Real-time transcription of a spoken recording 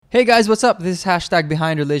Hey guys, what's up? This is hashtag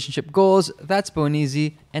Behind Relationship Goals. That's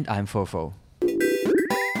Bonizi, and I'm Fofo.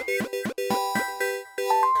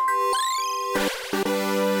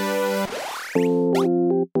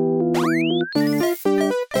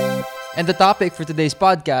 And the topic for today's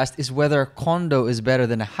podcast is whether a condo is better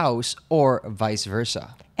than a house or vice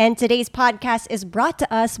versa. And today's podcast is brought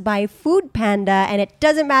to us by Food Panda. And it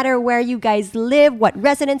doesn't matter where you guys live, what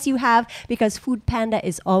residence you have, because Food Panda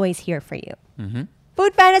is always here for you.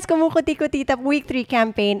 Food Panda's Kumukuti-Kutita Week 3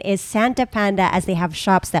 campaign is Santa Panda, as they have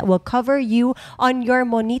shops that will cover you on your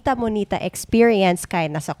Monita experience.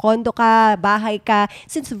 Kahit nasa condo ka, bahay ka,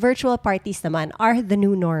 since virtual parties naman are the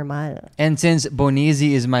new normal. And since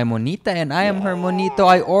Bonizi is my Monita and I am her Monito,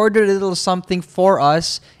 I ordered a little something for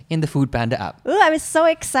us in the Food Panda app. Ooh, I'm so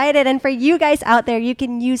excited. And for you guys out there, you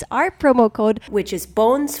can use our promo code, which is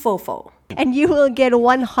BONESFOFO. And you will get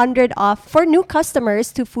 100 off for new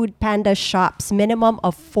customers to Food Panda shops. Minimum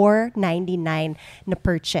of $4.99 na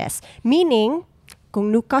purchase. Meaning, kung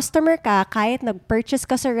new customer ka, kahit nag-purchase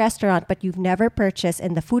ka sa restaurant but you've never purchased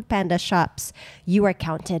in the Food Panda shops, you are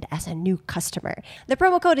counted as a new customer. The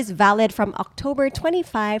promo code is valid from October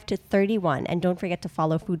 25 to 31. And don't forget to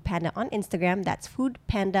follow Food Panda on Instagram. That's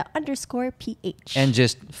foodpanda_PH. And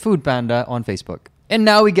just Food Panda on Facebook. And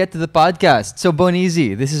now we get to the podcast. So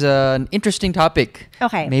Bonizi, this is an interesting topic.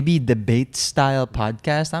 Okay. Maybe debate-style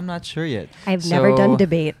podcast? I'm not sure yet. I've never done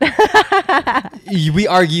debate. We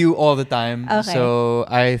argue all the time. Okay. So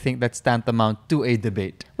I think that's tantamount to a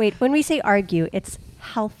debate. Wait, when we say argue, it's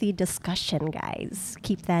healthy discussion, guys.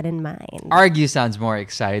 Keep that in mind. Argue sounds more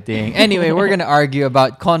exciting. Anyway, we're going to argue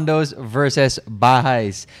about condos versus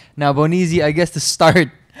bahais. Now, Bonizi, I guess to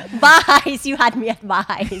start... Bahais! You had me at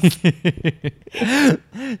bahais.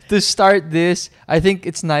 To start this, I think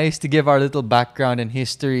it's nice to give our little background and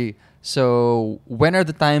history. So, when are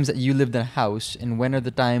the times that you lived in a house and when are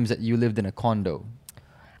the times that you lived in a condo?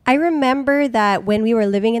 I remember that when we were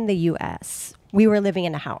living in the US, we were living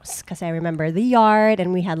in a house because I remember the yard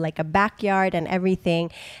and we had like a backyard and everything.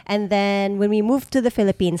 And then when we moved to the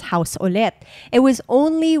Philippines, house ulit. It was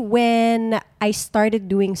only when I started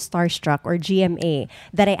doing Starstruck or GMA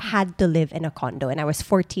that I had to live in a condo. And I was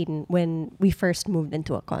 14 when we first moved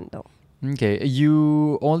into a condo. Okay,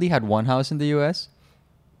 you only had one house in the US?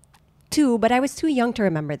 2, but I was too young to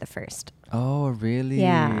remember the first. Oh, really?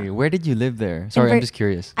 Yeah. Where did you live there? Sorry, I'm just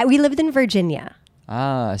curious. We lived in Virginia.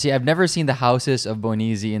 See, I've never seen the houses of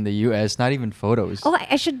Bonizi in the US, not even photos. Oh,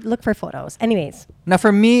 I should look for photos. Anyways. Now,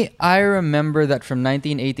 for me, I remember that from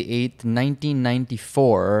 1988 to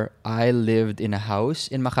 1994, I lived in a house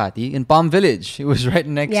in Makati, in Palm Village. It was right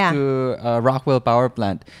next to Rockwell Power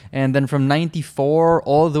Plant. And then from 94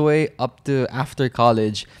 all the way up to after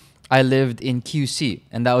college, I lived in QC.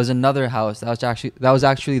 And that was another house. That was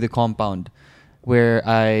actually the compound where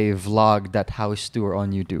I vlogged that house tour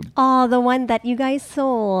on YouTube. Oh, the one that you guys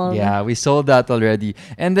sold. Yeah, we sold that already.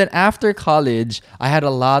 And then after college, I had a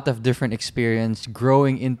lot of different experience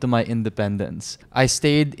growing into my independence. I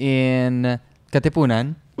stayed in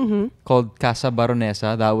Katipunan, called Casa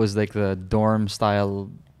Baronesa. That was like the dorm-style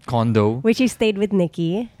condo. Which you stayed with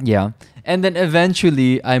Nikki. Yeah. And then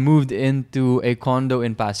eventually, I moved into a condo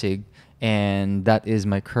in Pasig. And that is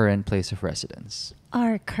my current place of residence.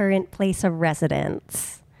 Our current place of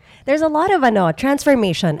residence. There's a lot of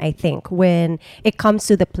transformation, I think, when it comes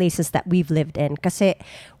to the places that we've lived in. Kasi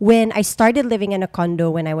when I started living in a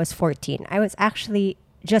condo when I was 14, I was actually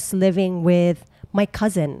just living with my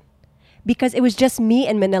cousin. Because it was just me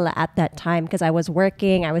in Manila at that time. Because I was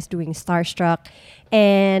working, I was doing Starstruck.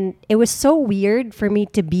 And it was so weird for me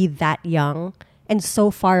to be that young and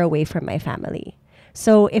so far away from my family.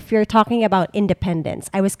 So if you're talking about independence,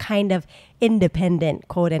 I was kind of independent,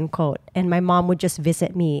 quote unquote. And my mom would just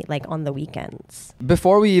visit me like on the weekends.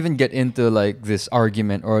 Before we even get into like this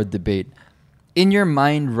argument or debate, in your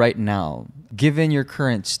mind right now, given your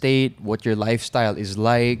current state, what your lifestyle is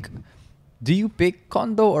like, do you pick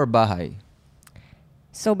condo or bahay?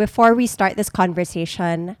 So before we start this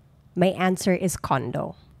conversation, my answer is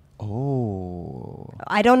condo. Oh.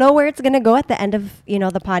 I don't know where it's going to go at the end of,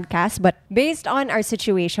 the podcast, but based on our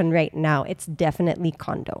situation right now, it's definitely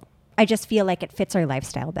condo. I just feel like it fits our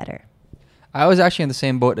lifestyle better. I was actually in the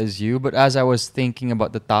same boat as you, but as I was thinking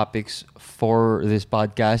about the topics for this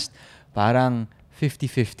podcast, parang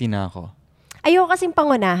 50-50 na ako. Ayoko kasing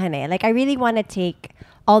pangunahan eh. Like, I really want to take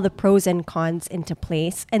all the pros and cons into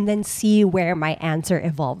place and then see where my answer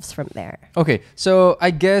evolves from there. Okay, so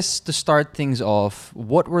I guess to start things off,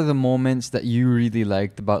 what were the moments that you really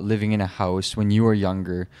liked about living in a house when you were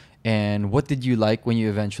younger? And what did you like when you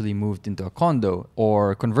eventually moved into a condo?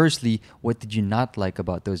 Or conversely, what did you not like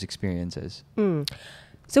about those experiences?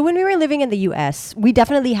 So when we were living in the US, we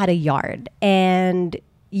definitely had a yard, and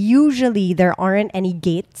usually there aren't any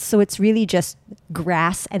gates, so it's really just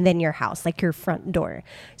grass and then your house, like your front door.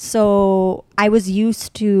 So I was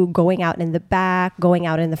used to going out in the back, going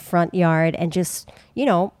out in the front yard, and just,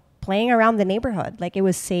 playing around the neighborhood. Like, it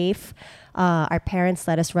was safe. Our parents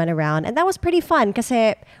let us run around, and that was pretty fun because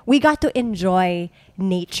we got to enjoy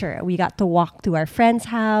nature. We got to walk to our friend's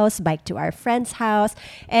house, bike to our friend's house,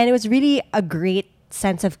 and it was really a great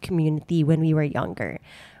sense of community when we were younger.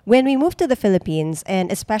 When we moved to the Philippines, and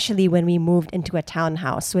especially when we moved into a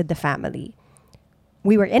townhouse with the family,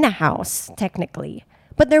 we were in a house, technically,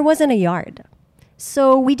 but there wasn't a yard.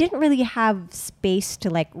 So we didn't really have space to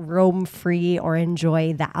like roam free or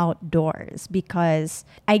enjoy the outdoors because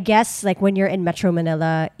I guess like when you're in Metro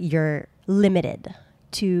Manila, you're limited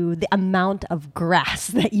to the amount of grass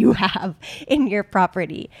that you have in your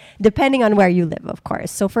property, depending on where you live, of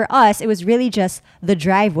course. So for us, it was really just the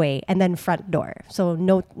driveway and then front door. So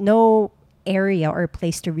no area or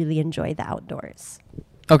place to really enjoy the outdoors.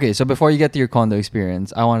 Okay, so before you get to your condo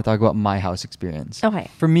experience, I want to talk about my house experience.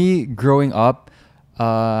 Okay. For me, growing up,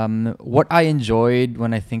 what I enjoyed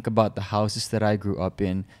when I think about the houses that I grew up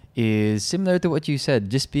in is similar to what you said,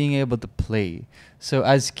 just being able to play. So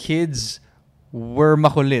as kids, we're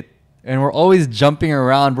makulit and we're always jumping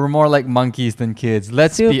around. We're more like monkeys than kids.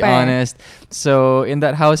 Let's be honest. So in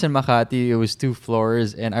that house in Makati, it was 2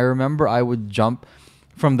 floors. And I remember I would jump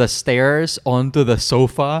from the stairs onto the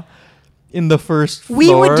sofa in the first floor.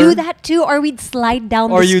 We would do that too, or we'd slide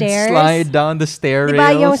down the stairs. Or you'd slide down the stair rails.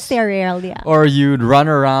 Diba yung stair rail, yeah. Or you'd run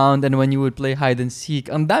around, and when you would play hide and seek,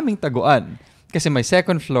 ang daming taguan. Kasi my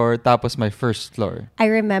second floor, tapos my first floor. I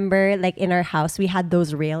remember, like, in our house, we had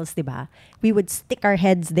those rails, diba? We would stick our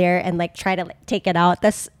heads there and, like, try to take it out.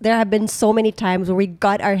 There have been so many times where we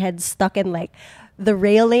got our heads stuck in, like, the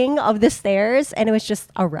railing of the stairs, and it was just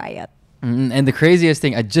a riot. And the craziest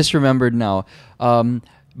thing, I just remembered now,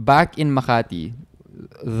 back in Makati,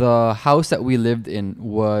 the house that we lived in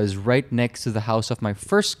was right next to the house of my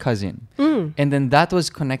first cousin. And then that was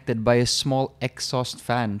connected by a small exhaust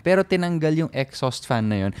fan. Pero tinanggal yung exhaust fan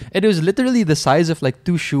na yun. It was literally the size of like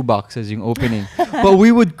 2 shoe boxes yung opening. But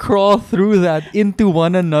we would crawl through that into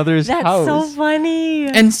one another's house. That's so funny.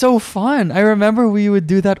 And so fun. I remember we would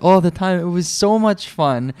do that all the time. It was so much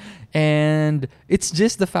fun. And it's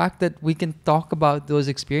just the fact that we can talk about those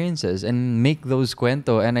experiences and make those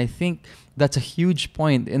cuento. And I think that's a huge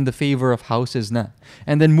point in the favor of houses na.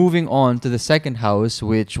 And then moving on to the second house,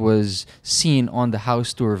 which was seen on the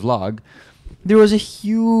house tour vlog, there was a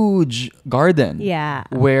huge garden. Yeah.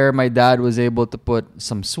 Where my dad was able to put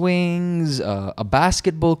some swings, a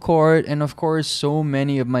basketball court, and of course, so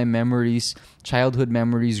many of my memories, childhood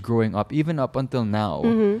memories growing up, even up until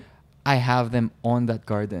now, I have them on that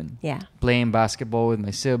garden. Yeah. Playing basketball with my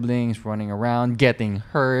siblings, running around, getting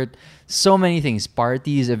hurt. So many things.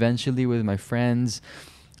 Parties eventually with my friends.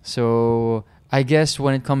 So I guess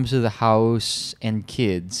when it comes to the house and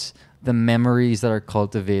kids, the memories that are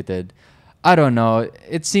cultivated, I don't know.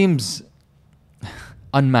 It seems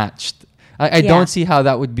unmatched. I don't see how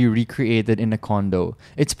that would be recreated in a condo.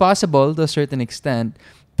 It's possible to a certain extent,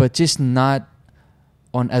 but just not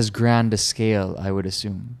on as grand a scale, I would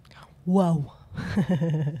assume. Whoa.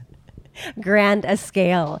 Grand a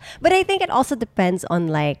scale. But I think it also depends on,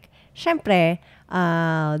 like, syempre,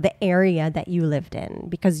 the area that you lived in.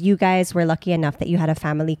 Because you guys were lucky enough that you had a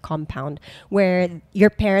family compound where your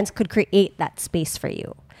parents could create that space for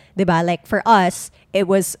you. Diba? Like, for us, it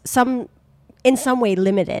was in some way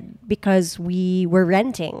limited because we were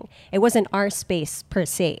renting. It wasn't our space per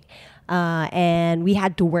se. And we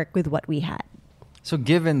had to work with what we had. So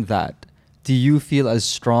given that, do you feel as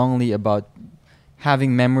strongly about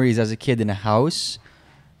having memories as a kid in a house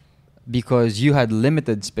because you had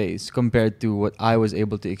limited space compared to what I was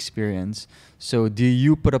able to experience? So do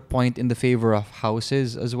you put a point in the favor of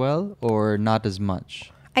houses as well, or not as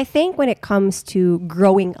much? I think when it comes to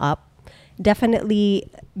growing up, definitely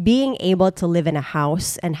being able to live in a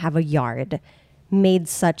house and have a yard made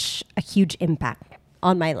such a huge impact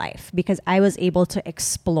on my life because I was able to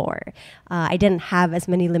explore. I didn't have as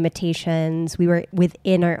many limitations. We were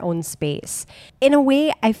within our own space. In a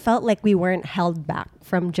way, I felt like we weren't held back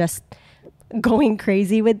from just going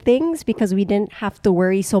crazy with things because we didn't have to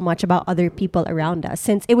worry so much about other people around us.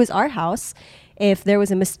 Since it was our house, if there was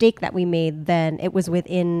a mistake that we made, then it was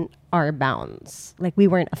within our bounds. Like, we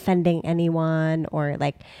weren't offending anyone or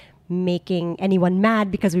like making anyone mad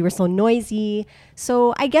because we were so noisy.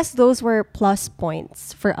 So I guess those were plus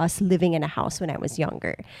points for us living in a house when I was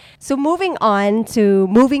younger. So moving on to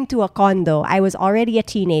moving to a condo, I was already a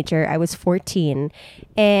teenager. I was 14.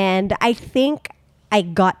 And I think I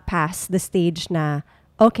got past the stage na,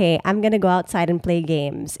 okay, I'm gonna go outside and play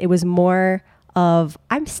games. It was more of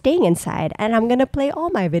I'm staying inside and I'm gonna play all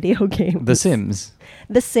my video games. The Sims.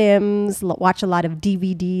 The Sims, watch a lot of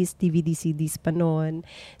DVDs, DVD CDs pa noon.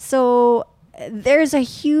 So there's a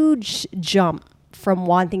huge jump from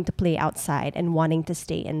wanting to play outside and wanting to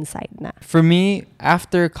stay inside na. For me,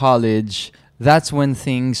 after college, that's when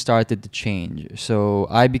things started to change. So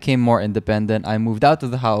I became more independent. I moved out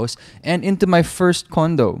of the house and into my first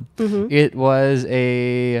condo. It was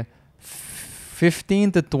a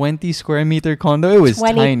 15 to 20 square meter condo. It was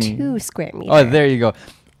 22 tiny. square meters. Oh, there you go.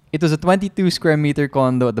 It was a 22 square meter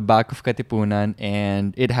condo at the back of Katipunan,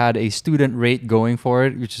 and it had a student rate going for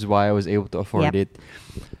it, which is why I was able to afford it.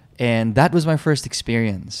 And that was my first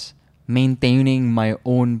experience, maintaining my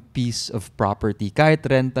own piece of property. Kahit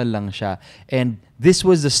rental lang siya. And this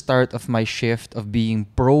was the start of my shift of being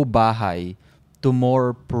pro-bahay to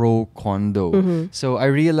more pro-condo. So I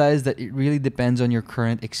realized that it really depends on your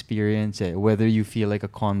current experience, whether you feel like a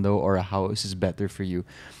condo or a house is better for you.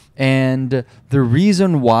 And the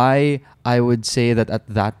reason why I would say that at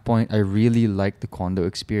that point I really liked the condo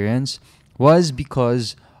experience was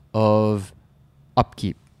because of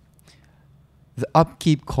upkeep. The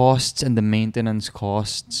upkeep costs and the maintenance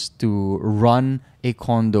costs to run a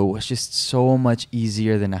condo was just so much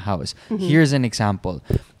easier than a house. Here's an example.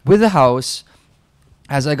 With a house,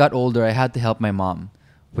 as I got older, I had to help my mom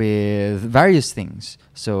with various things.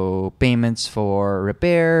 So payments for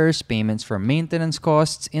repairs, payments for maintenance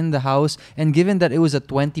costs in the house. And given that it was a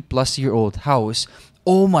 20-plus-year-old house,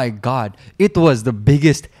 oh my God, it was the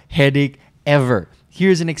biggest headache ever.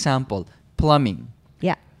 Here's an example. Plumbing.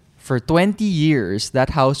 Yeah. For 20 years,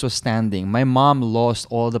 that house was standing. My mom lost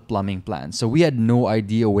all the plumbing plans. So we had no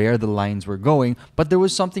idea where the lines were going, but there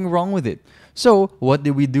was something wrong with it. So what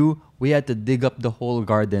did we do? We had to dig up the whole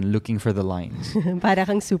garden looking for the lines. Para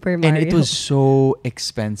kang Super Mario. And it was so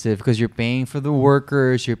expensive because you're paying for the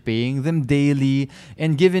workers, you're paying them daily.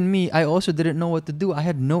 And given me, I also didn't know what to do. I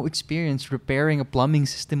had no experience repairing a plumbing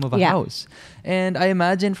system of a house. And I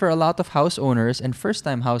imagine for a lot of house owners and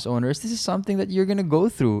first-time house owners, this is something that you're going to go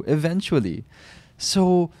through eventually.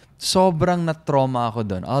 So, sobrang na-trauma ako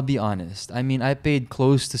dun. I'll be honest. I mean, I paid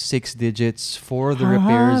close to 6 digits for the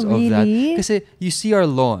repairs of that. Kasi you see our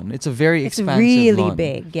lawn. It's a very expansive really lawn.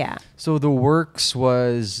 big, yeah. So the works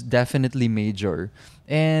was definitely major.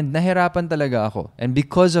 And nahirapan talaga ako. And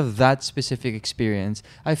because of that specific experience,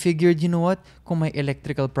 I figured, you know what? Kung may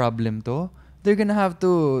electrical problem to, they're gonna have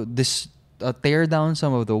to tear down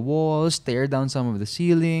some of the walls, tear down some of the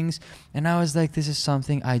ceilings. And I was like, this is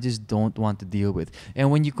something I just don't want to deal with. And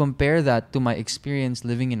when you compare that to my experience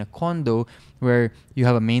living in a condo where you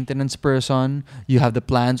have a maintenance person, you have the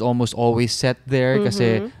plans almost always set there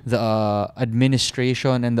kasi the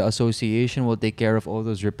administration and the association will take care of all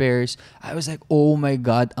those repairs. I was like, oh my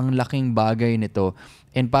God, ang laking bagay nito.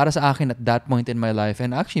 And para sa akin at that point in my life,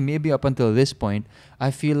 and actually maybe up until this point, I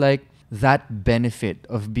feel like that benefit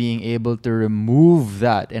of being able to remove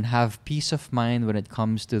that and have peace of mind when it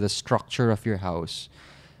comes to the structure of your house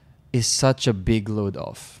is such a big load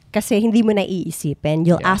off. Kasi hindi mo na iisipin.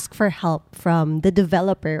 You'll ask for help from the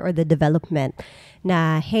developer or the development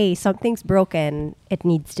na, hey, something's broken, it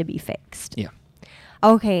needs to be fixed. Yeah.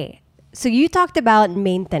 Okay, so you talked about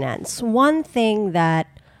maintenance. One thing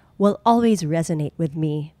that will always resonate with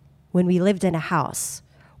me when we lived in a house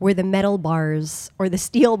were the metal bars or the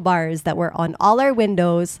steel bars that were on all our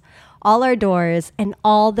windows, all our doors, and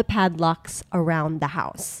all the padlocks around the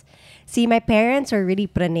house. See, my parents are really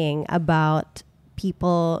praning about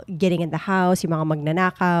people getting in the house, yung mga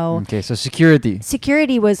magnanakaw. Okay, so security.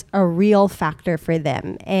 Security was a real factor for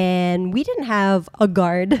them. And we didn't have a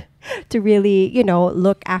guard to really,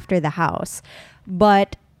 look after the house.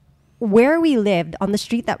 But where we lived, on the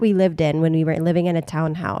street that we lived in when we were living in a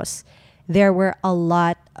townhouse, there were a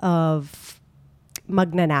lot of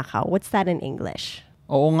magnanakaw. What's that in English?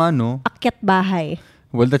 Oo nga, no? Akyat bahay.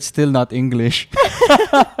 Well, that's still not English.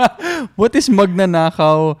 What is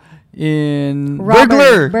magnanakaw in...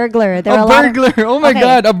 Robbery. Burglar! Burglar. There were A burglar! Oh my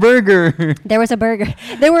God, a burger! There was a burger.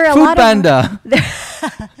 There were a Food lot Panda.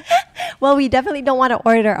 of... Well, we definitely don't want to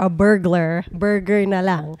order a burglar. Burger na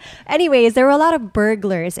lang. Anyways, there were a lot of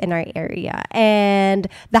burglars in our area. And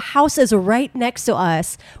the houses right next to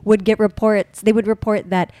us would get reports. They would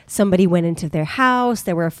report that somebody went into their house.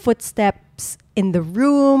 There were footsteps in the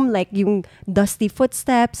room, like yung dusty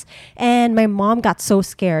footsteps. And my mom got so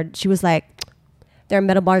scared. She was like, There are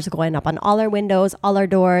metal bars going up on all our windows, all our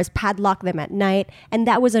doors, padlock them at night. And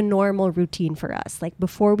that was a normal routine for us. Like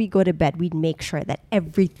before we go to bed, we'd make sure that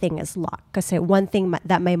everything is locked. Because one thing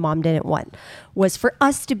that my mom didn't want was for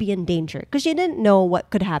us to be in danger. Because she didn't know what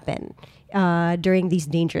could happen during these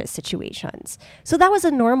dangerous situations. So that was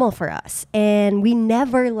a normal for us. And we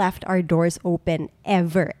never left our doors open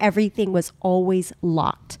ever. Everything was always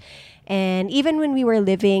locked. And even when we were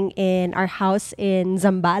living in our house in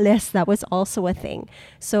Zambales, that was also a thing.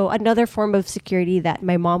 So another form of security that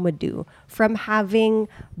my mom would do, from having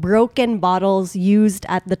broken bottles used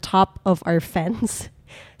at the top of our fence.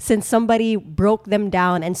 Since somebody broke them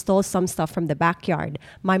down and stole some stuff from the backyard,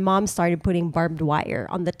 my mom started putting barbed wire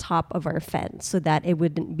on the top of our fence so that it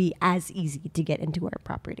wouldn't be as easy to get into our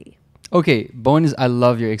property. Okay, Bones, I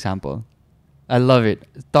love your example. I love it.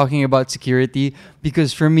 Talking about security,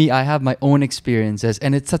 because for me, I have my own experiences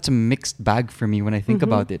and it's such a mixed bag for me when I think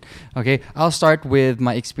about it. Okay, I'll start with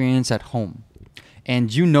my experience at home.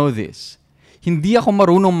 And you know this. Hindi ako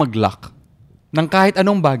marunong mag-lock ng kahit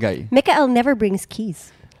anong bagay. Mikael never brings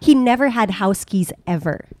keys. He never had house keys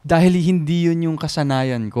ever. Dahil hindi yun yung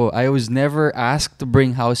kasanayan ko. I was never asked to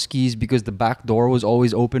bring house keys because the back door was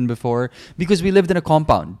always open before. Because we lived in a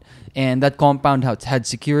compound. And that compound had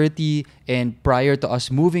security. And prior to us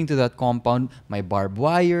moving to that compound, may barbed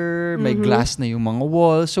wire, may glass na yung mga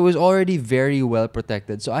walls. So it was already very well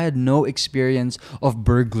protected. So I had no experience of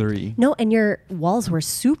burglary. No, and your walls were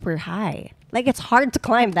super high. Like, it's hard to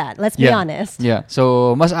climb that. Let's be honest. Yeah.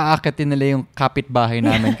 So, mas aakatin nila yung kapitbahay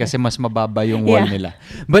namin kasi mas mababa yung wall nila.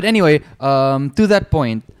 But anyway, to that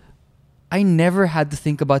point, I never had to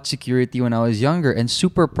think about security when I was younger. And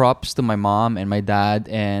super props to my mom and my dad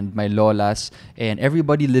and my lolas and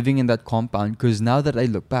everybody living in that compound. Because now that I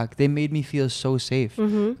look back, they made me feel so safe.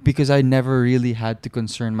 Because I never really had to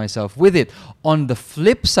concern myself with it. On the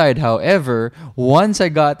flip side, however, once I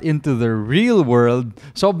got into the real world,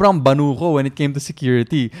 sobrang banu ko when it came to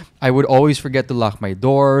security. I would always forget to lock my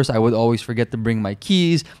doors. I would always forget to bring my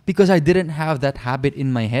keys because I didn't have that habit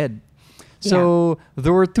in my head. So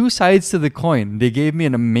there were two sides to the coin. They gave me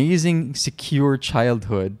an amazing, secure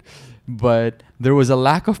childhood, but there was a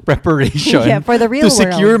lack of preparation for the real to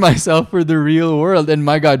secure myself for the real world. And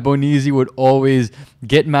my God, Bonizi would always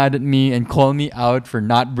get mad at me and call me out for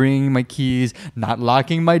not bringing my keys, not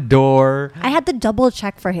locking my door. I had to double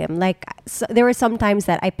check for him. Like, so there were some times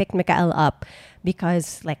that I picked Mikael up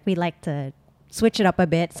because, like, we like to switch it up a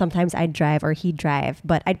bit. Sometimes I'd drive or he'd drive,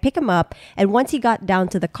 but I'd pick him up. And once he got down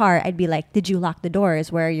to the car, I'd be like, did you lock the doors?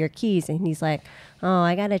 Where are your keys? And he's like, oh,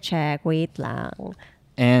 I gotta check. Wait lang.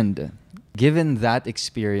 And given that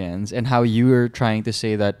experience and how you were trying to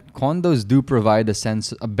say that condos do provide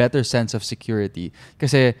a better sense of security.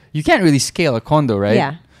 Because you can't really scale a condo, right?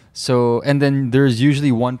 Yeah. So, and then there's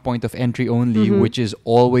usually one point of entry only, which is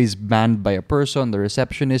always manned by a person, the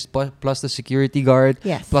receptionist, plus the security guard.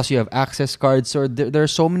 Yes. Plus you have access cards. So there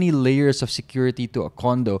are so many layers of security to a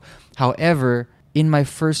condo. However, in my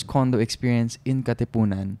first condo experience in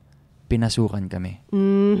Katipunan, pinasukan kami.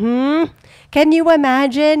 Can you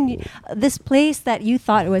imagine this place that you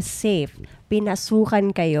thought was safe?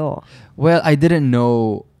 Pinasukan kayo. Well, I didn't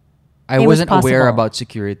know. I wasn't aware about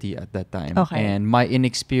security at that time. Okay. And my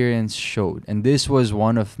inexperience showed. And this was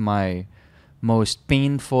one of my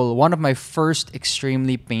first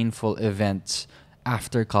extremely painful events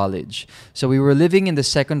after college. So we were living in the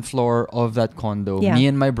second floor of that condo, me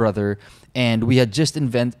and my brother, and we had just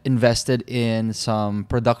invested in some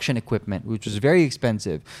production equipment, which was very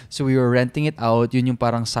expensive. So we were renting it out. Yun yung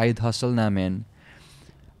parang side hustle namin.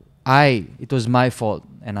 It was my fault.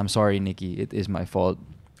 And I'm sorry, Nikki, it is my fault.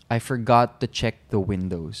 I forgot to check the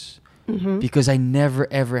windows because I never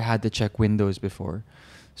ever had to check windows before.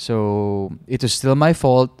 So it was still my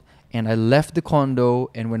fault, and I left the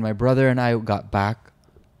condo, and when my brother and I got back,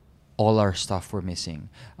 all our stuff were missing.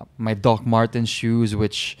 My Doc Martens shoes,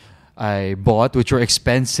 which I bought, which were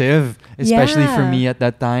expensive, especially for me at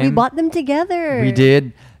that time. We bought them together. We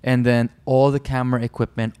did. And then all the camera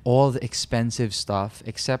equipment, all the expensive stuff,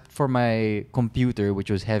 except for my computer,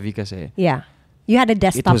 which was heavy kasi. Yeah. You had a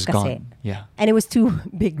desktop It was kasi. gone. Yeah. And it was too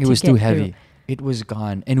big It was too heavy. It was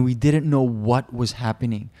gone. And we didn't know what was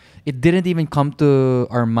happening. It didn't even come to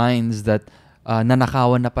our minds that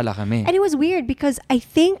nanakawan na pala kami. And it was weird because I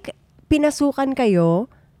think pinasukan kayo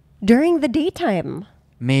during the daytime.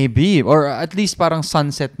 Maybe. Or at least parang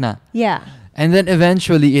sunset na. Yeah. And then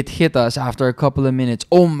eventually it hit us after a couple of minutes.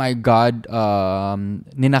 Oh my God,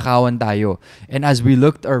 ninakawan tayo. And as we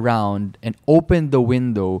looked around and opened the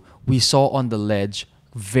window, we saw on the ledge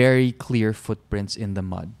very clear footprints in the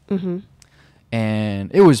mud.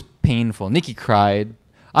 And it was painful. Nikki cried.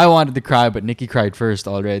 I wanted to cry, but Nikki cried first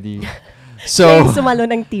already. So, sumalo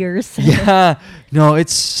ng tears. Yeah. No, it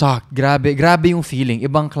sucked. Grabe yung feeling.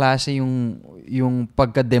 Ibang klase yung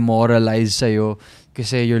pagka-demoralize sa'yo.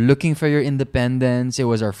 Kasi you're looking for your independence. It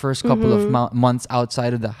was our first couple of months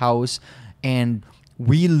outside of the house. And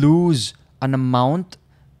we lose an amount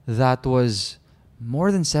that was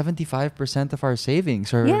more than 75% of our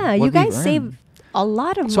savings. Or yeah, you guys save a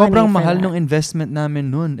lot of money. Sobrang mahal nung investment namin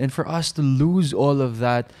nun. And for us to lose all of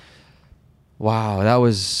that, wow, that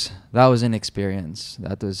was an experience.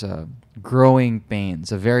 That was a growing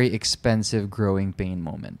pains, a very expensive growing pain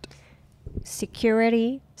moment.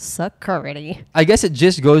 Security. I guess it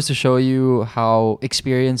just goes to show you how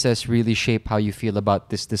experiences really shape how you feel about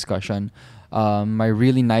this discussion. My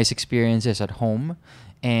really nice experiences at home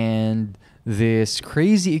and this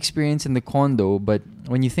crazy experience in the condo, but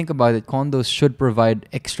when you think about it, condos should provide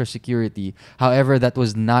extra security. However, that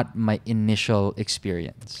was not my initial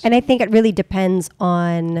experience. And I think it really depends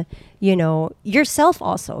on, yourself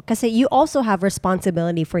also. Because you also have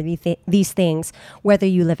responsibility for these things, whether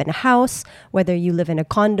you live in a house, whether you live in a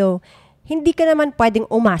condo. Hindi ka naman pwedeng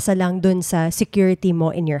umasa lang dun sa security mo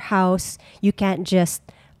in your house. You can't just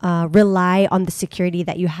rely on the security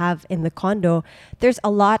that you have in the condo. There's a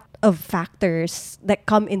lot of factors that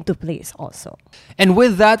come into place also. And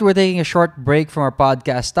with that, we're taking a short break from our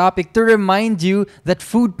podcast topic to remind you that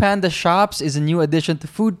Food Panda Shops is a new addition to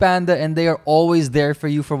Food Panda, and they are always there for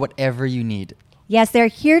you for whatever you need. Yes, they're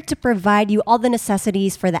here to provide you all the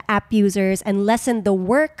necessities for the app users and lessen the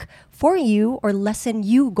work for you or lessen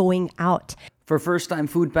you going out. For first-time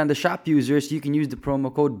Food Panda Shop users, you can use the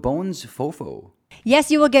promo code BONESFOFO.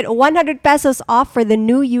 Yes, you will get 100 pesos off for the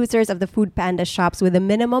new users of the Food Panda Shops with a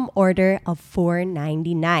minimum order of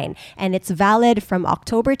 $4.99. And it's valid from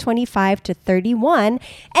October 25 to 31.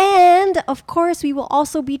 And of course, we will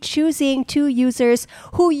also be choosing 2 users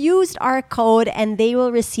who used our code, and they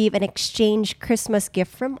will receive an exchange Christmas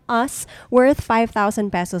gift from us worth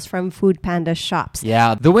 5,000 pesos from Food Panda Shops.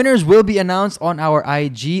 Yeah, the winners will be announced on our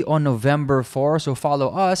IG on November 4. So follow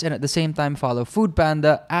us, and at the same time, follow Food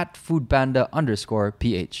Panda at foodpanda_PH.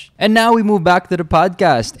 And now we move back to the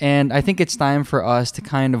podcast, and I think it's time for us to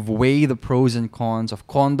kind of weigh the pros and cons of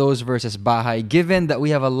condos versus bahay, given that we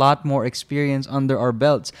have a lot more experience under our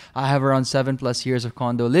belts. I have around 7+ years of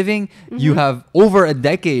condo living. Mm-hmm. You have over a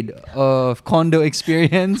decade of condo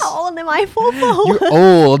experience. How old am I, Fofo? You're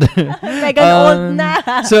old. Old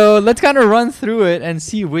na. So let's kind of run through it and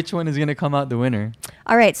see which one is going to come out the winner.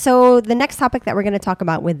 All right, so the next topic that we're going to talk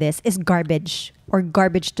about with this is garbage or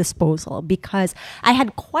garbage disposal, because I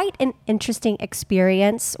had quite an interesting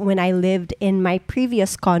experience when I lived in my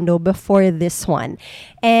previous condo before this one.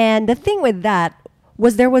 And the thing with that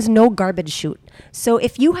was there was no garbage chute. So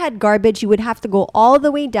if you had garbage, you would have to go all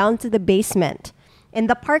the way down to the basement in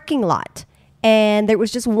the parking lot. And there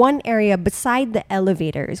was just one area beside the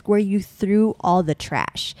elevators where you threw all the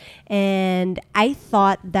trash. And I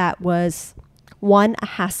thought that was, one, a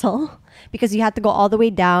hassle, because you had to go all the way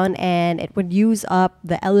down and it would use up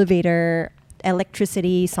the elevator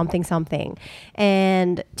electricity, something.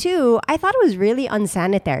 And 2, I thought it was really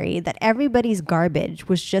unsanitary that everybody's garbage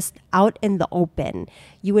was just out in the open.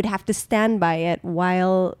 You would have to stand by it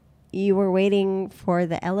while you were waiting for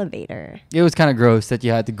the elevator. It was kind of gross that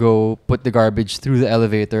you had to go put the garbage through the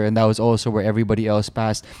elevator, and that was also where everybody else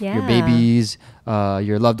passed. Yeah. Your babies,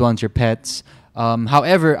 your loved ones, your pets.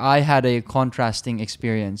 However, I had a contrasting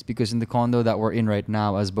experience because in the condo that we're in right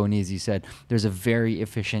now, as Bonizi said, there's a very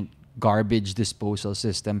efficient garbage disposal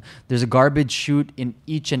system. There's a garbage chute in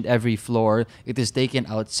each and every floor. It is taken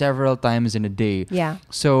out several times in a day. Yeah.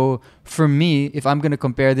 So for me, if I'm going to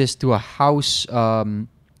compare this to a house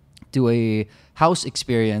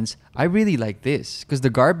experience, I really like this because the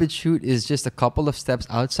garbage chute is just a couple of steps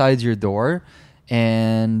outside your door,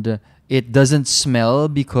 and it doesn't smell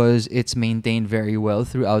because it's maintained very well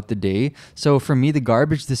throughout the day. So for me, the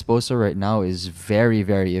garbage disposal right now is very,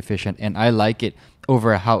 very efficient, and I like it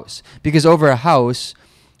over a house. Because over a house,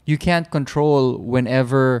 you can't control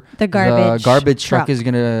whenever the garbage truck is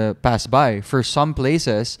going to pass by. For some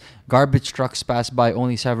places, garbage trucks pass by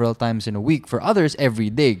only several times in a week. For others, every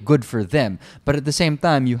day. Good for them. But at the same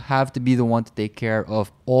time, you have to be the one to take care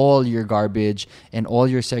of all your garbage and all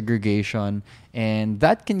your segregation. And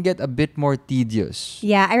that can get a bit more tedious.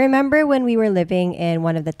 Yeah, I remember when we were living in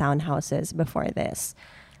one of the townhouses before this.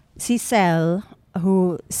 Cicel,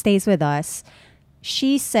 who stays with us,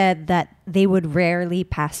 she said that they would rarely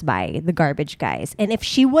pass by the garbage guys. And if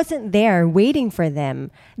she wasn't there waiting for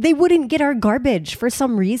them, they wouldn't get our garbage for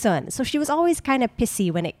some reason. So she was always kind of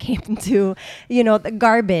pissy when it came to, the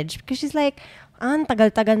garbage. Because she's like, ang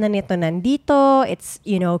tagal-tagal na nito nandito. It's,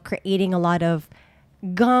 creating a lot of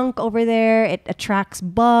gunk over there. It attracts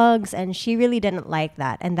bugs, and she really didn't like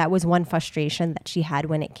that. And that was one frustration that she had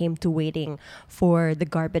when it came to waiting for the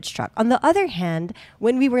garbage truck. On the other hand,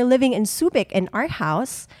 when we were living in Subic in our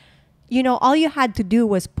house, all you had to do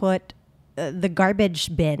was put the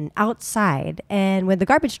garbage bin outside, and when the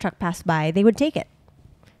garbage truck passed by, they would take it.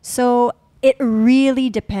 So it really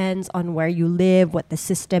depends on where you live, what the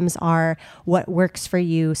systems are, what works for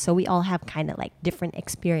you. So we all have kind of like different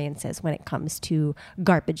experiences when it comes to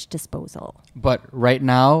garbage disposal. But right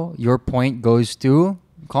now, your point goes to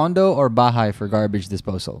condo or bahay for garbage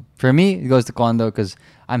disposal. For me, it goes to condo because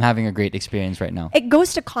I'm having a great experience right now. It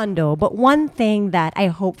goes to condo, but one thing that I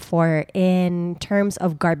hope for in terms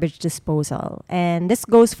of garbage disposal, and this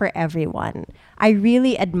goes for everyone, I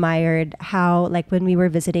really admired how, like when we were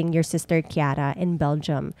visiting your sister Kiara in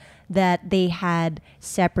Belgium, that they had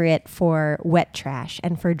separate for wet trash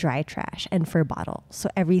and for dry trash and for bottle. So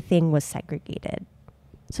everything was segregated.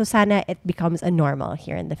 So sana it becomes a normal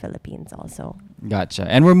here in the Philippines also. Gotcha.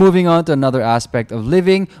 And we're moving on to another aspect of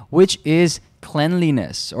living, which is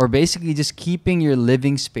cleanliness, or basically just keeping your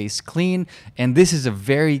living space clean. And this is a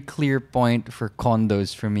very clear point for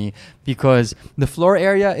condos for me because the floor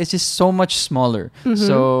area is just so much smaller. Mm-hmm.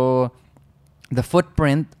 So the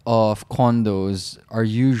footprint of condos are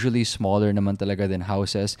usually smaller naman talaga than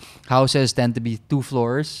houses. Houses tend to be 2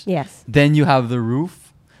 floors. Yes. Then you have the roof.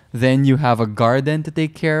 Then you have a garden to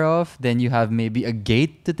take care of. Then you have maybe a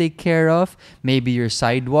gate to take care of. Maybe your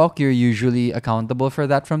sidewalk, you're usually accountable for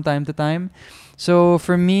that from time to time. So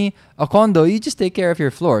for me, a condo, you just take care of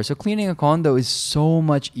your floor. So cleaning a condo is so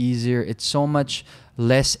much easier. It's so much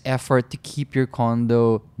less effort to keep your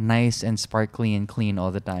condo nice and sparkly and clean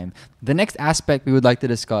all the time. The next aspect we would like to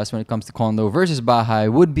discuss when it comes to condo versus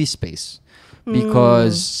bahay would be space.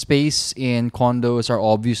 Because space in condos are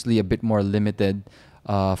obviously a bit more limited.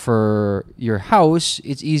 For your house,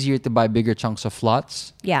 it's easier to buy bigger chunks of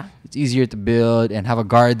lots. Yeah. It's easier to build and have a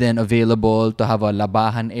garden available, to have a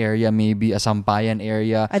labahan area, maybe a sampayan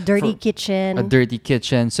area. A dirty kitchen. A dirty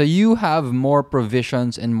kitchen. So you have more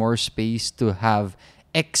provisions and more space to have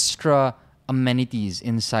extra amenities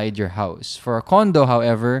inside your house. For a condo,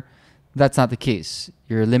 however, that's not the case.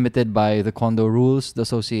 You're limited by the condo rules, the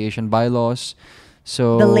association bylaws.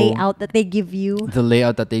 So the layout that they give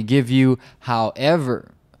you.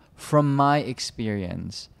 However, from my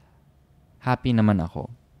experience, happy naman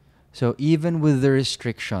ako. So even with the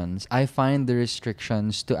restrictions, I find the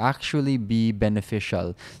restrictions to actually be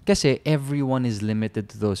beneficial. Kasi everyone is limited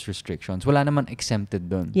to those restrictions. Wala naman exempted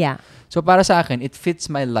dun. Yeah. So para sa akin, it fits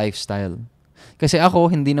my lifestyle. Kasi ako,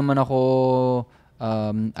 hindi naman ako...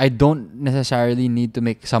 I don't necessarily need to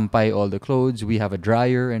make sampay all the clothes. We have a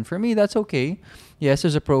dryer, and for me, that's okay. Yes,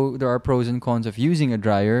 there are pros and cons of using a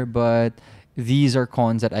dryer, but these are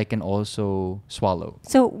cons that I can also swallow.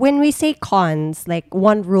 So when we say cons, like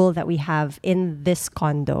one rule that we have in this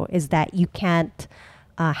condo is that you can't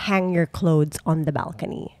hang your clothes on the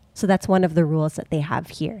balcony. So that's one of the rules that they have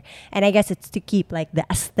here. And I guess it's to keep like the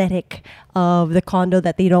aesthetic of the condo,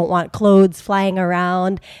 that they don't want clothes flying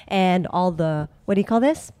around, and all the, what do you call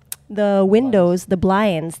this? The windows, the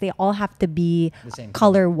blinds, they all have to be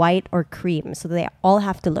color white or cream. So they all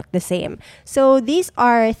have to look the same. So these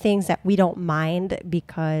are things that we don't mind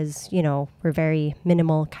because, we're very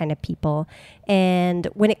minimal kind of people. And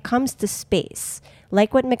when it comes to space,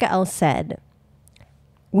 like what Mikael said,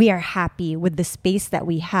 we are happy with the space that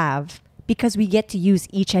we have because we get to use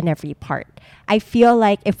each and every part. I feel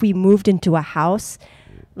like if we moved into a house,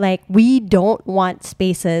 like we don't want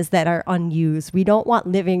spaces that are unused. We don't want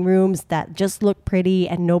living rooms that just look pretty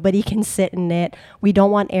and nobody can sit in it. We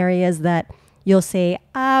don't want areas that you'll say,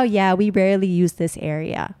 oh yeah, we rarely use this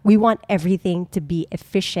area. We want everything to be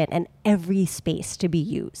efficient and every space to be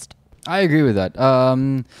used. I agree with that.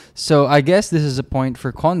 So I guess this is a point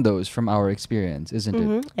for condos from our experience, isn't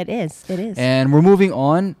it? It is. It is. And we're moving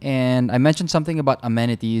on. And I mentioned something about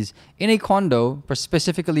amenities. In a condo,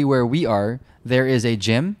 specifically where we are, there is a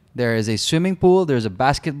gym, there is a swimming pool, there's a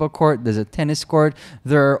basketball court, there's a tennis court.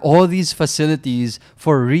 There are all these facilities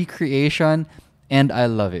for recreation, and I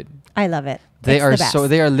love it. I love it. They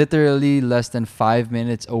are literally less than 5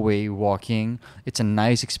 minutes away walking. It's a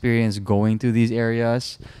nice experience going to these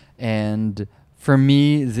areas. And for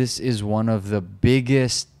me, this is one of the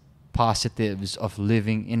biggest positives of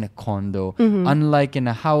living in a condo. Unlike in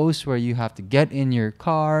a house where you have to get in your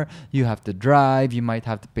car, you have to drive, you might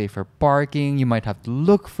have to pay for parking, you might have to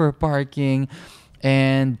look for parking.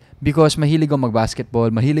 And because mahilig ako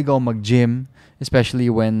mag-basketball, mahilig ako mag-gym,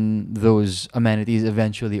 especially when those amenities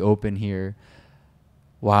eventually open here,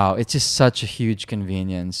 Wow, it's just such a huge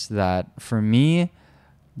convenience that for me,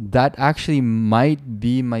 that actually might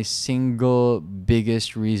be my single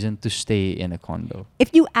biggest reason to stay in a condo.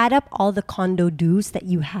 If you add up all the condo dues that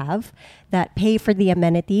you have that pay for the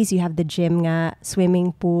amenities, you have the gym nga,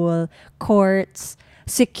 swimming pool, courts,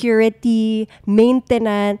 security,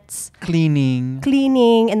 maintenance, Cleaning.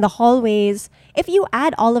 in the hallways. If you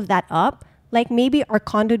add all of that up, like maybe our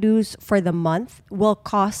condo dues for the month will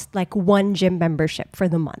cost like one gym membership for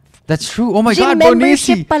the month. That's true. Oh my Gym God,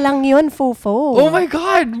 membership Bonisi. pa lang yun, Fofo. Oh my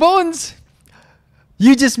God, Bones.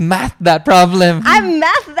 You just mathed that problem. I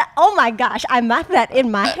math that. Oh my gosh, I math that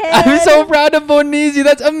in my head. I'm so proud of Bonisi.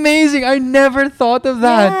 That's amazing. I never thought of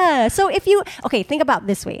that. Yeah. So if you think about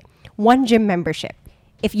this way, one gym membership.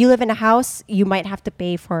 If you live in a house, you might have to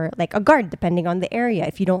pay for like a guard depending on the area.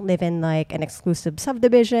 If you don't live in like an exclusive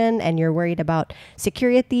subdivision and you're worried about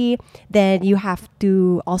security, then you have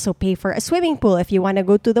to also pay for a swimming pool if you want to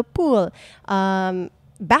go to the pool.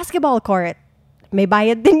 Basketball court, may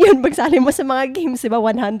bayad din yun pagsali mo sa mga games, diba?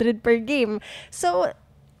 100 per game. So,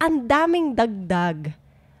 ang daming dagdag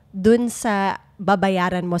dun sa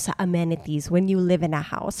babayaran mo sa amenities when you live in a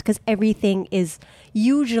house because everything is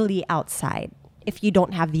usually outside if you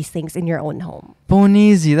don't have these things in your own home.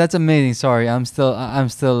 Bonisi, that's amazing. Sorry, I'm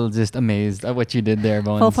still just amazed at what you did there,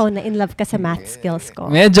 Bones. Fofo, na in love ka sa math skills ko.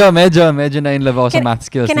 Medyo na in love ako sa math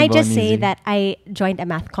skills Can ni I just Bonisi. say that I joined a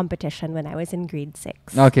math competition when I was in grade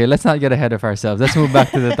 6. Okay, let's not get ahead of ourselves. Let's move back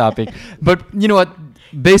to the topic. But you know what?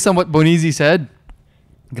 Based on what Bonisi said,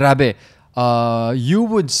 grabe, you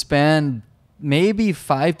would spend maybe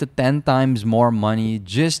 5 to 10 times more money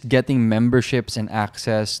just getting memberships and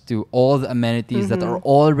access to all the amenities that are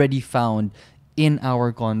already found in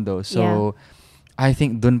our condo. So I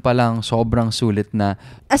think dun pa lang sobrang sulit na.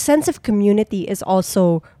 A sense of community is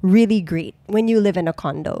also really great when you live in a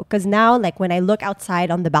condo. Because now, like when I look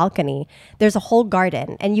outside on the balcony, there's a whole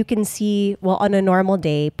garden. And you can see, well, on a normal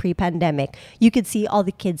day, pre-pandemic, you could see all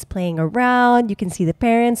the kids playing around. You can see the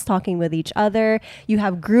parents talking with each other. You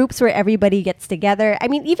have groups where everybody gets together. I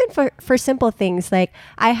mean, even for simple things, like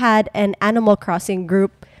I had an Animal Crossing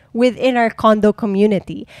group within our condo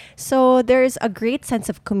community. So there's a great sense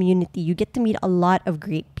of community. You get to meet a lot of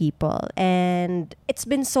great people. And it's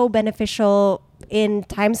been so beneficial in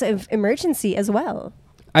times of emergency as well.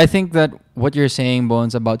 I think that what you're saying,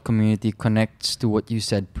 Bones, about community connects to what you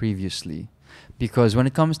said previously. Because when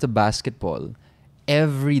it comes to basketball,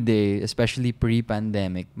 every day, especially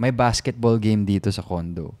pre-pandemic, may basketball game dito sa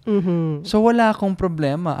condo. So wala akong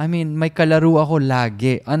problema. I mean, may kalaro ako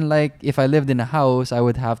lagi. Unlike if I lived in a house, I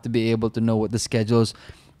would have to be able to know what the schedules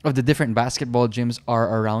of the different basketball gyms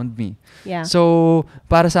are around me. Yeah. So,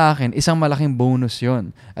 para sa akin, isang malaking bonus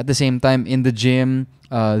yon. At the same time, in the gym,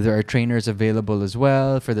 there are trainers available as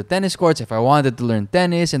well. For the tennis courts, if I wanted to learn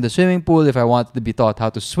tennis. In the swimming pool, if I wanted to be taught how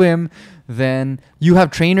to swim, then you have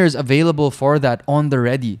trainers available for that on the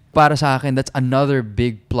ready. Para sa akin, that's another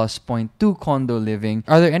big plus point to condo living.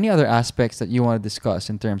 Are there any other aspects that you want to discuss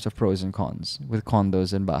in terms of pros and cons with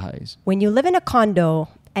condos and bahais? When you live in a condo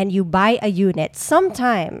and you buy a unit,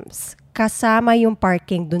 sometimes kasama yung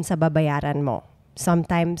parking dun sa babayaran mo.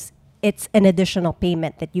 Sometimes it's an additional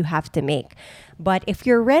payment that you have to make. But if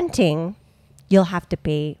you're renting, you'll have to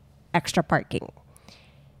pay extra parking.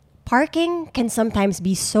 Parking can sometimes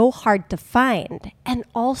be so hard to find and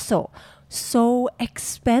also so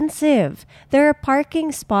expensive. There are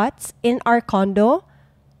parking spots in our condo.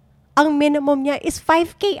 Ang minimum niya is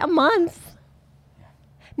 5K a month.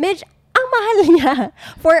 Medyo ang mahal niya.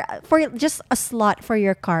 For just a slot for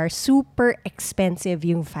your car, super expensive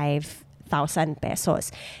yung 5,000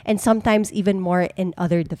 pesos. And sometimes even more in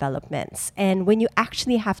other developments. And when you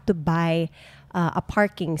actually have to buy a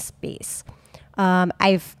parking space,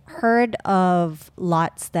 I've heard of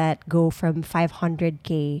lots that go from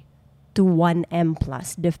 500K to 1M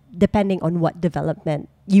plus, depending on what development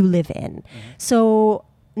you live in. So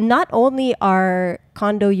not only are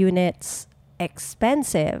condo units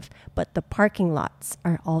expensive, but the parking lots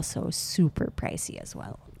are also super pricey as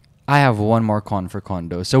well. I have one more con for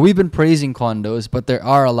condos. So we've been praising condos, but there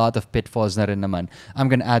are a lot of pitfalls na rin naman. I'm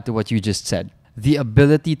going to add to what you just said. The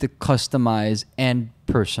ability to customize and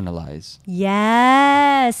personalize.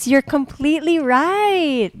 Yes, you're completely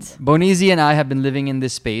right. Bonisi and I have been living in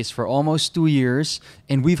this space for almost 2 years,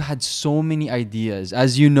 and we've had so many ideas.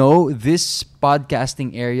 As you know, this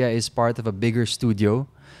podcasting area is part of a bigger studio,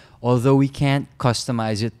 although we can't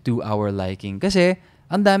customize it to our liking. Kasi,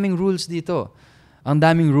 ang daming rules dito. Ang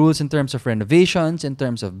daming rules in terms of renovations, in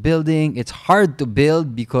terms of building. It's hard to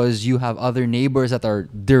build because you have other neighbors that are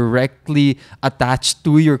directly attached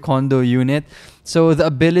to your condo unit. So the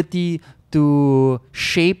ability to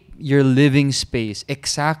shape your living space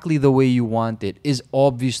exactly the way you want it is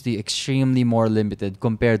obviously extremely more limited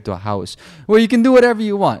compared to a house where you can do whatever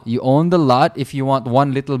you want. You own the lot. If you want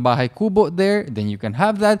one little bahay kubo there, then you can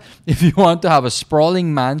have that. If you want to have a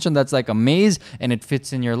sprawling mansion that's like a maze and it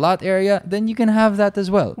fits in your lot area, then you can have that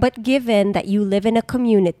as well. But given that you live in a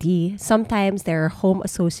community, sometimes there are home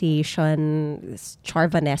association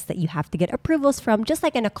charvanes that you have to get approvals from, just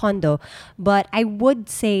like in a condo. But I would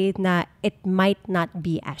say that it might not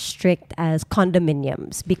be as strict as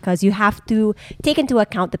condominiums because you have to take into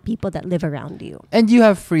account the people that live around you. And you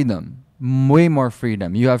have freedom, way more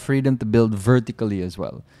freedom. You have freedom to build vertically as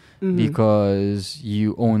well because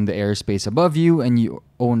you own the airspace above you and you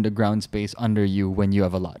own the ground space under you when you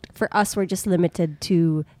have a lot. For us, we're just limited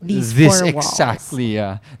to these four walls. Exactly,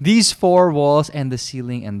 yeah. These four walls and the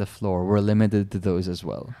ceiling and the floor, we're limited to those as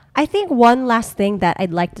well. I think one last thing that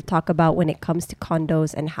I'd like to talk about when it comes to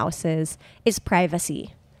condos and houses is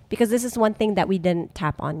privacy. Because this is one thing that we didn't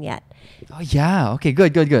tap on yet. Oh, yeah. Okay,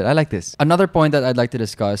 good. I like this. Another point that I'd like to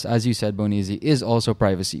discuss, as you said, Bonizi, is also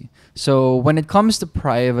privacy. So when it comes to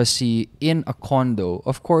privacy in a condo,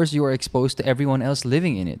 of course, you are exposed to everyone else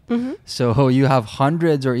living in it. So you have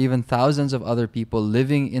hundreds or even thousands of other people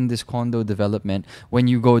living in this condo development. When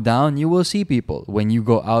you go down, you will see people. When you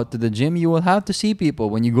go out to the gym, you will have to see people.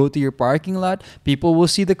 When you go to your parking lot, people will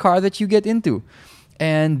see the car that you get into.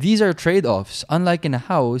 And these are trade-offs. Unlike in a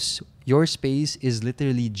house, your space is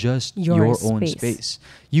literally just your own space.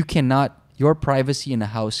 Your privacy in a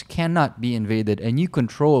house cannot be invaded, and you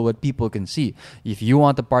control what people can see. If you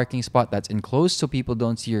want a parking spot that's enclosed so people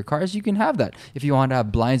don't see your cars, you can have that. If you want to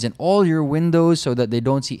have blinds in all your windows so that they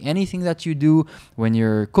don't see anything that you do when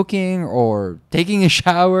you're cooking or taking a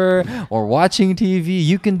shower or watching TV,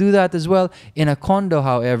 you can do that as well. In a condo,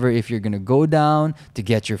 however, if you're going to go down to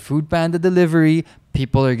get your Food Panda delivery,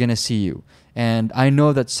 people are going to see you. And I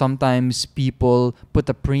know that sometimes people put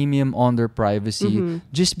a premium on their privacy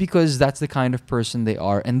just because that's the kind of person they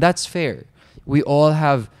are. And that's fair. We all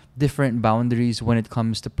have different boundaries when it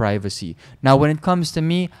comes to privacy. Now, when it comes to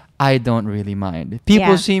me, I don't really mind.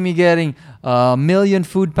 People see me getting a million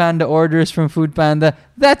Food Panda orders from Food Panda.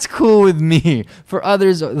 That's cool with me. For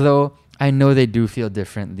others, though, I know they do feel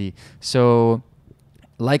differently. So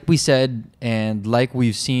like we said, and like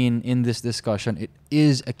we've seen in this discussion, it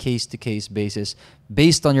is a case-to-case basis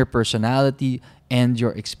based on your personality and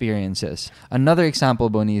your experiences. Another example,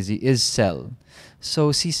 Bonizi, is Cel.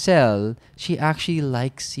 So si Cel, she actually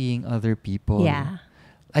likes seeing other people. Yeah.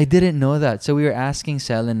 I didn't know that. So we were asking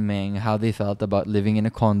Cel and Meng how they felt about living in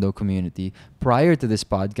a condo community prior to this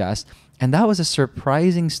podcast. And that was a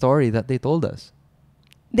surprising story that they told us.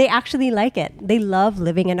 They actually like it. They love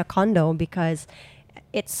living in a condo because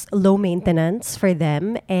it's low maintenance for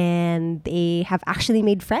them, and they have actually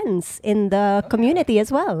made friends in the community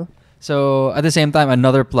as well. So at the same time,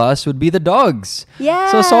 another plus would be the dogs.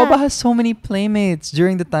 Yeah. So Soba has so many playmates.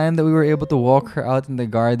 During the time that we were able to walk her out in the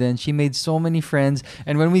garden, she made so many friends.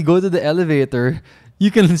 And when we go to the elevator,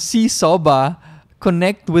 you can see Soba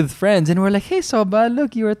connect with friends. And we're like, hey, Soba,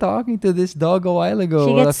 look, you were talking to this dog a while ago.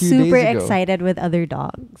 She gets a few super days ago. excited with other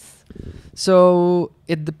dogs. So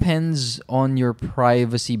it depends on your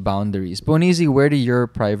privacy boundaries. Bonizi, where do your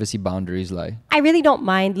privacy boundaries lie? I really don't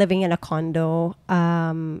mind living in a condo.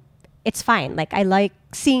 It's fine. Like, I like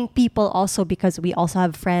seeing people also because we also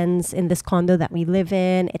have friends in this condo that we live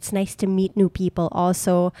in. It's nice to meet new people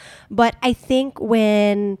also. But I think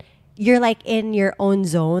when you're like in your own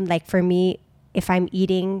zone, like for me, if I'm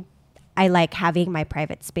eating, I like having my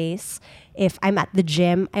private space. If I'm at the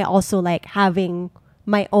gym, I also like having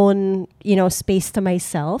my own, space to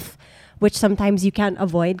myself, which sometimes you can't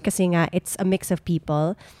avoid kasi nga it's a mix of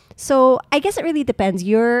people. So I guess it really depends.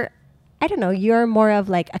 You're more of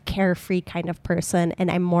like a carefree kind of person, and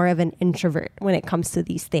I'm more of an introvert when it comes to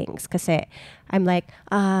these things. Kasi I'm like,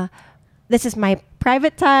 this is my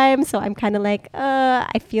private time, so I'm kind of like,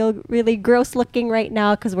 I feel really gross looking right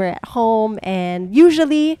now because we're at home. And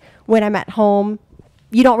usually when I'm at home,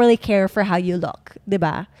 you don't really care for how you look,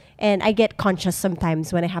 diba? And I get conscious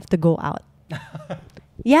sometimes when I have to go out.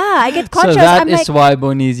 Yeah, I get conscious. So that is why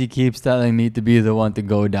Bonizi keeps telling me to be the one to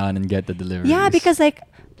go down and get the deliveries. Yeah, because like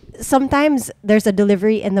sometimes there's a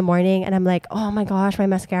delivery in the morning and I'm like, oh my gosh, my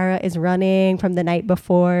mascara is running from the night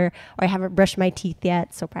before, or I haven't brushed my teeth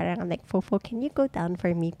yet. So I'm like, Fofo, can you go down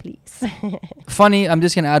for me, please? Funny, I'm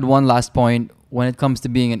just going to add one last point. When it comes to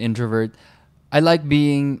being an introvert, I like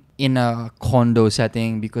being in a condo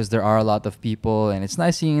setting because there are a lot of people and it's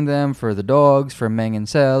nice seeing them, for the dogs, for Meng and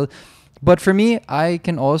Cel. But for me, I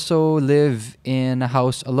can also live in a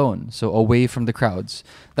house alone, so away from the crowds.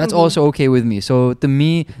 That's also okay with me. So to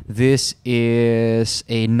me, this is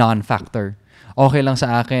a non-factor. Okay lang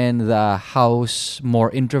sa akin the house,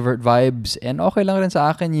 more introvert vibes, and okay lang rin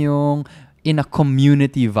sa akin yung in a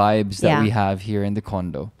community vibes that we have here in the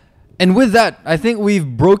condo. And with that, I think we've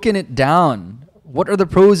broken it down. What are the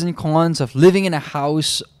pros and cons of living in a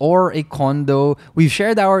house or a condo? We've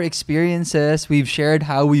shared our experiences. We've shared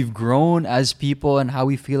how we've grown as people and how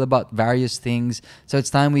we feel about various things. So it's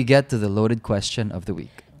time we get to the loaded question of the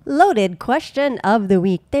week. Loaded question of the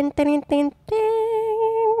week. Tin, tin, tin,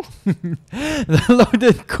 tin. The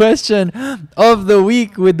loaded question of the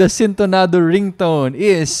week with the Sintonado ringtone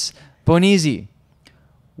is, Ponizi,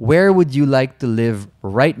 where would you like to live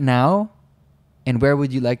right now? And where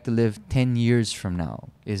would you like to live 10 years from now?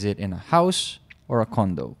 Is it in a house or a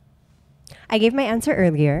condo? I gave my answer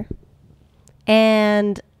earlier.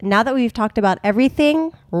 And now that we've talked about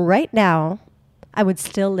everything, right now, I would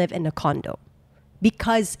still live in a condo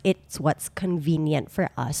because it's what's convenient for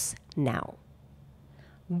us now.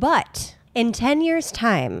 But in 10 years'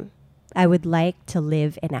 time, I would like to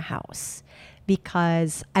live in a house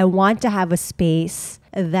because I want to have a space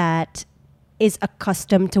that is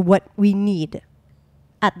accustomed to what we need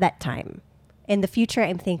at that time. In the future,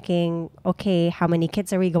 I'm thinking, okay, how many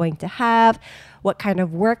kids are we going to have? What kind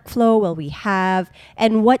of workflow will we have?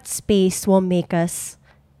 And what space will make us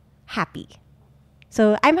happy?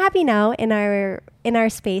 So I'm happy now in our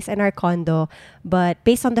space, in our condo, but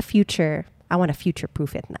based on the future, I want to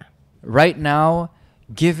future-proof it na. Right now,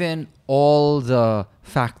 given all the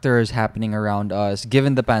factors happening around us,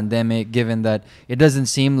 given the pandemic, given that it doesn't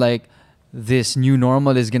seem like this new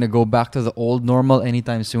normal is going to go back to the old normal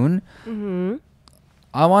anytime soon,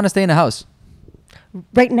 I want to stay in a house.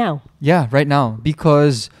 Right now? Yeah, right now.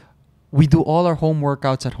 Because we do all our home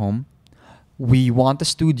workouts at home. We want a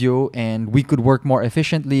studio and we could work more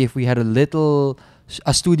efficiently if we had a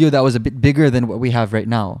studio that was a bit bigger than what we have right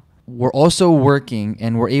now. We're also working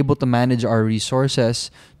and we're able to manage our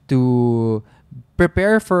resources to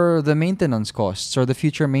prepare for the maintenance costs or the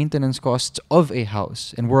future maintenance costs of a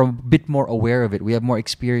house. And we're a bit more aware of it. We have more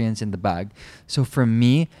experience in the bag. So for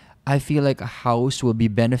me, I feel like a house will be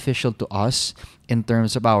beneficial to us in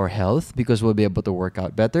terms of our health because we'll be able to work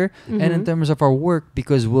out better. And in terms of our work,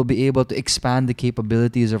 because we'll be able to expand the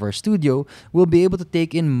capabilities of our studio, we'll be able to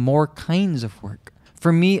take in more kinds of work.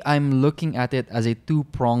 For me, I'm looking at it as a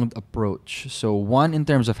two-pronged approach. So one, in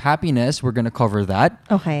terms of happiness, we're going to cover that.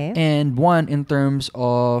 Okay. And one, in terms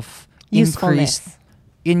of increased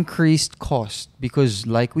cost. Because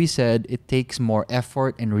like we said, it takes more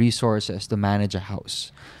effort and resources to manage a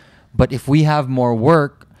house. But if we have more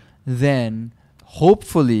work, then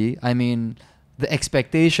hopefully, the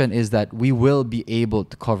expectation is that we will be able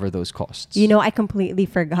to cover those costs. I completely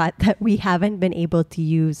forgot that we haven't been able to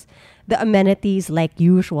use the amenities like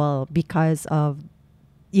usual because of,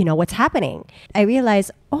 what's happening. I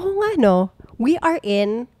realized, we are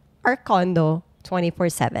in our condo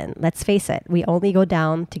 24/7. Let's face it, we only go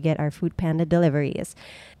down to get our Food Panda deliveries.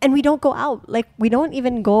 And we don't go out. Like, we don't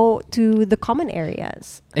even go to the common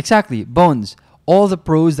areas. Exactly. Bones, all the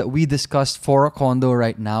pros that we discussed for a condo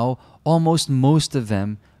right now, almost most of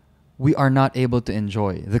them, we are not able to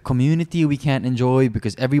enjoy. The community we can't enjoy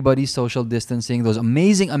because everybody's social distancing. Those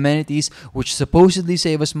amazing amenities which supposedly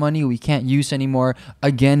save us money, we can't use anymore,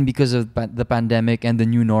 again, because of the pandemic and the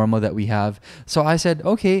new normal that we have. So I said,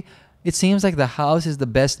 okay, it seems like the house is the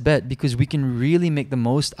best bet because we can really make the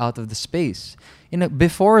most out of the space.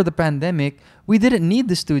 Before the pandemic, we didn't need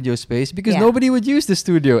the studio space because nobody would use the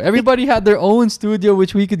studio. Everybody had their own studio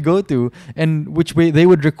which we could go to and which they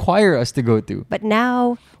would require us to go to. But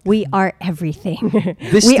now we are everything.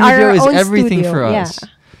 This studio is everything for us. Yeah.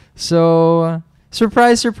 So,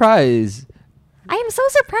 surprise, surprise. I am so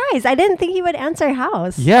surprised. I didn't think he would answer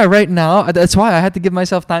house. Yeah, right now. That's why I had to give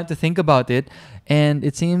myself time to think about it. And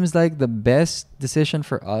it seems like the best decision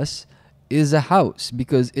for us is a house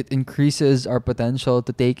because it increases our potential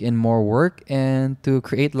to take in more work and to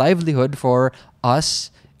create livelihood for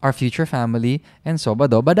us, our future family, and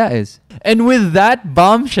Sobado Badaes. And with that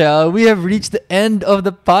bombshell, we have reached the end of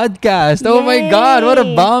the podcast. Yay. Oh my God, what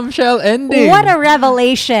a bombshell ending. What a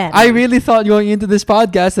revelation. I really thought going into this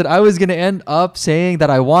podcast that I was going to end up saying that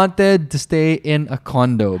I wanted to stay in a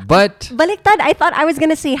condo. But Baliktad, I thought I was going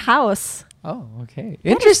to say house. Oh, okay.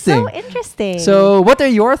 Interesting. That is so interesting. So, what are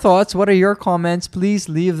your thoughts? What are your comments? Please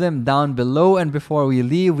leave them down below. And before we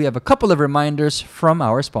leave, we have a couple of reminders from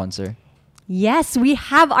our sponsor. Yes, we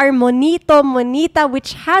have our Monito Monita,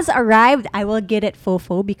 which has arrived. I will get it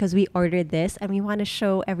fofo because we ordered this and we want to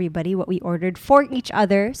show everybody what we ordered for each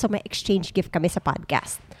other. So may exchange gift kami sa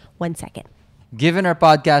podcast. 1 second. Given our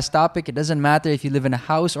podcast topic, it doesn't matter if you live in a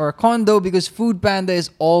house or a condo because Food Panda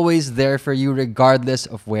is always there for you regardless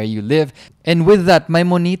of where you live. And with that, my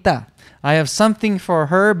Monita, I have something for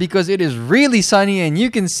her because it is really sunny and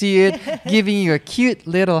you can see it, giving you a cute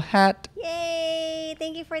little hat. Yay!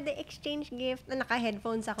 Thank you for the exchange gift. Na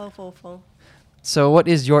naka-headphones ako, fofo. So what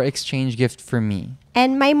is your exchange gift for me?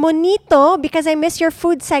 And my Monito, because I miss your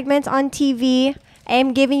food segments on TV, I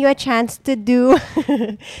am giving you a chance to do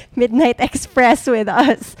Midnight Express with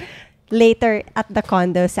us later at the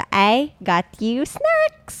condo. So I got you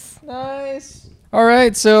snacks. Nice. All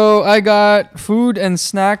right, so I got food and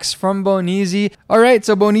snacks from Bonizi. All right,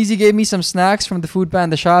 so Bonizi gave me some snacks from the Food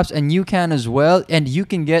Panda shops, and you can as well. And you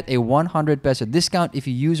can get a 100 peso discount if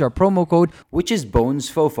you use our promo code, which is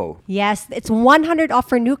BonesFofo. Yes, it's 100 off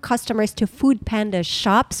for new customers to Food Panda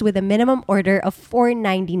shops with a minimum order of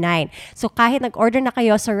 4.99. So kahit nag-order na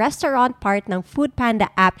kayo sa restaurant part ng Food Panda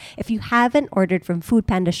app, if you haven't ordered from Food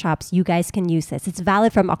Panda shops, you guys can use this. It's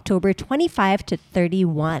valid from October 25 to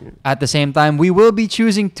 31. At the same time, we will be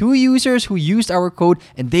choosing 2 users who used our code,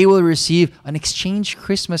 and they will receive an exchange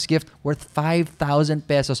Christmas gift worth 5,000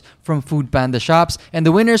 pesos from Food Panda shops. And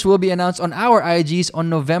the winners will be announced on our IGs on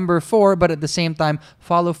November 4. But at the same time,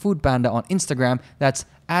 follow Food Panda on Instagram. That's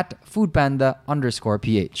at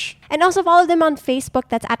foodpanda_ph. And also follow them on Facebook.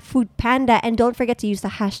 That's at Food Panda. And don't forget to use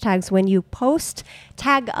the hashtags when you post.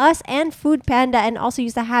 Tag us and Food Panda. And also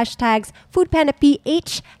use the hashtags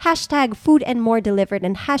FoodPandaPH, hashtag Food and More Delivered,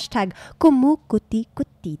 and hashtag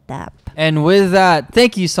Kumukutikutitap. And with that,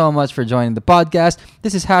 thank you so much for joining the podcast.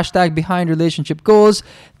 This is hashtag Behind Relationship Goals.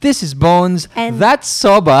 This is Bones. And that's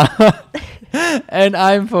Soba. And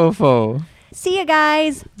I'm Fofo. see you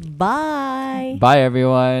guys. Bye. Bye,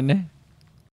 everyone.